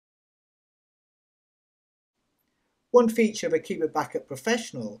One feature of Akeeba Backup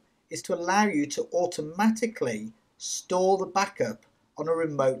Professional is to allow you to automatically store the backup on a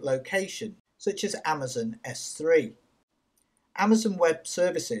remote location, such as Amazon S3. Amazon Web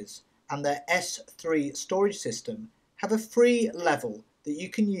Services and their S3 storage system have a free level that you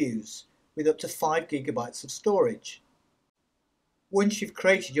can use with up to 5 GB of storage. Once you've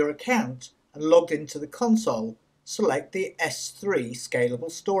created your account and logged into the console, select the S3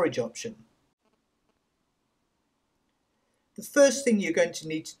 Scalable Storage option. The first thing you're going to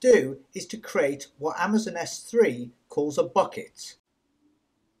need to do is to create what Amazon S3 calls a bucket.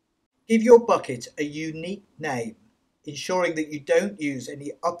 Give your bucket a unique name, ensuring that you don't use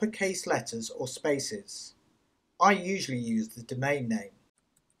any uppercase letters or spaces. I usually use the domain name.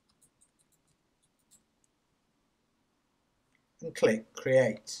 And click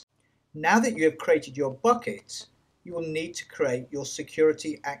Create. Now that you have created your bucket, you will need to create your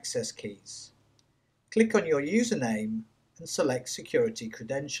security access keys. Click on your username and select Security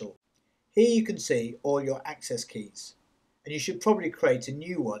Credential. Here you can see all your access keys, and you should probably create a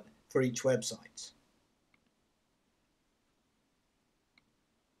new one for each website.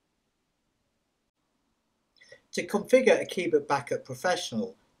 To configure Akeeba Backup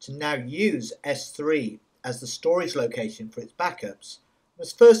Professional to now use S3 as the storage location for its backups, we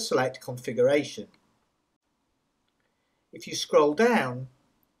must first select Configuration. If you scroll down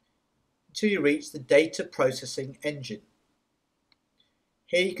until you reach the Data Processing Engine.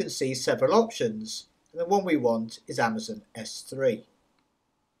 Here you can see several options, and the one we want is Amazon S3.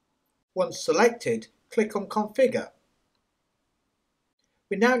 Once selected, click on Configure.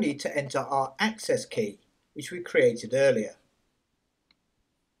 We now need to enter our access key, which we created earlier.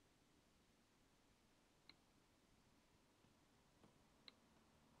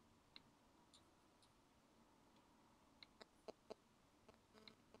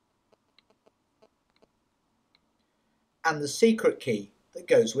 And the secret key that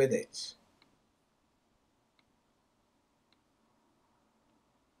goes with it.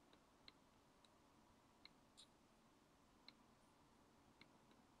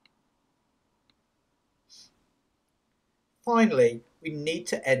 Finally, we need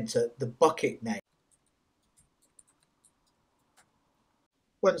to enter the bucket name.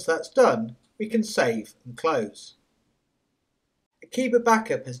 Once that's done, we can save and close. Akeeba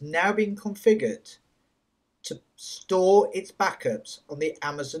Backup has now been configured to store its backups on the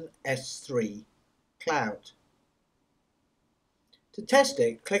Amazon S3 cloud. To test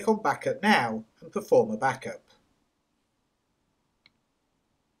it, click on Backup Now and perform a backup.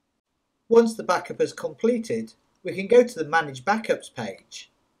 Once the backup is completed, we can go to the Manage Backups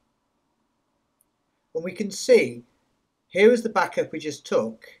page. And we can see, here is the backup we just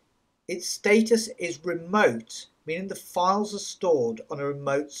took. Its status is remote, meaning the files are stored on a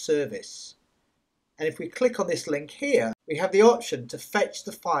remote service. And if we click on this link here, we have the option to fetch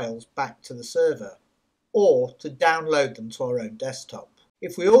the files back to the server or to download them to our own desktop.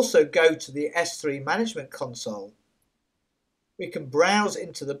 If we also go to the S3 Management Console, we can browse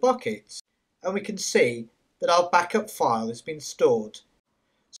into the buckets and we can see that our backup file has been stored.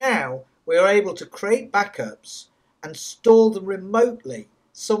 Now we are able to create backups and store them remotely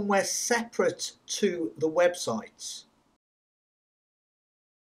somewhere separate to the websites.